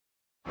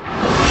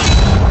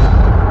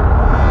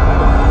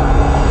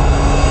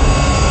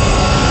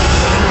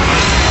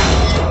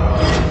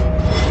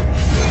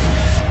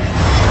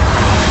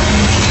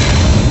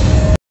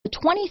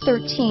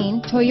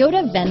2013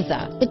 Toyota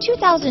Venza. The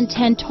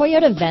 2010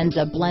 Toyota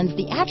Venza blends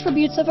the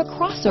attributes of a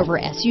crossover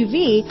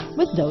SUV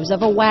with those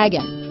of a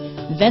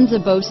wagon. Venza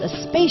boasts a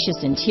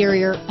spacious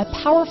interior, a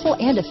powerful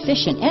and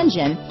efficient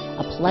engine,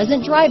 a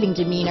pleasant driving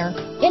demeanor,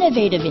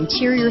 innovative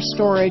interior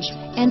storage,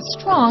 and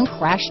strong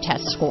crash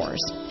test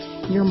scores.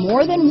 You're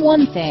more than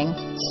one thing,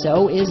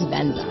 so is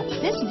Venza.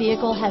 This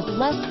vehicle has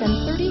less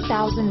than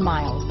 30,000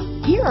 miles.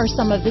 Here are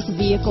some of this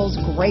vehicle's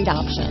great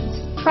options: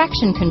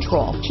 traction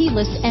control,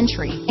 keyless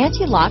entry,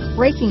 anti-lock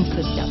braking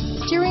system,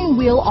 steering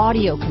wheel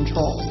audio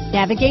controls,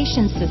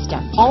 navigation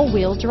system,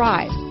 all-wheel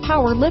drive,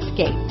 power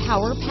liftgate,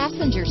 power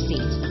passenger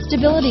seat,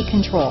 stability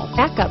control,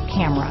 backup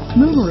camera,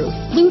 moonroof,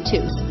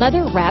 Bluetooth,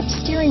 leather-wrapped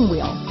steering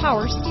wheel,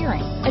 power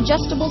steering,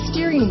 adjustable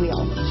steering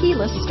wheel,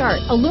 keyless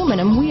start,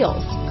 aluminum wheels,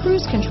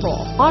 cruise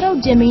control,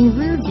 auto-dimming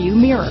rear view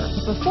mirror.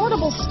 If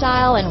affordable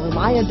style and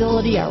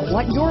reliability are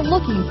what you're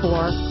looking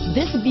for,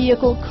 this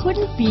vehicle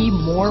couldn't be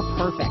more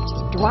perfect.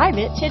 Drive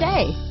it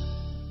today.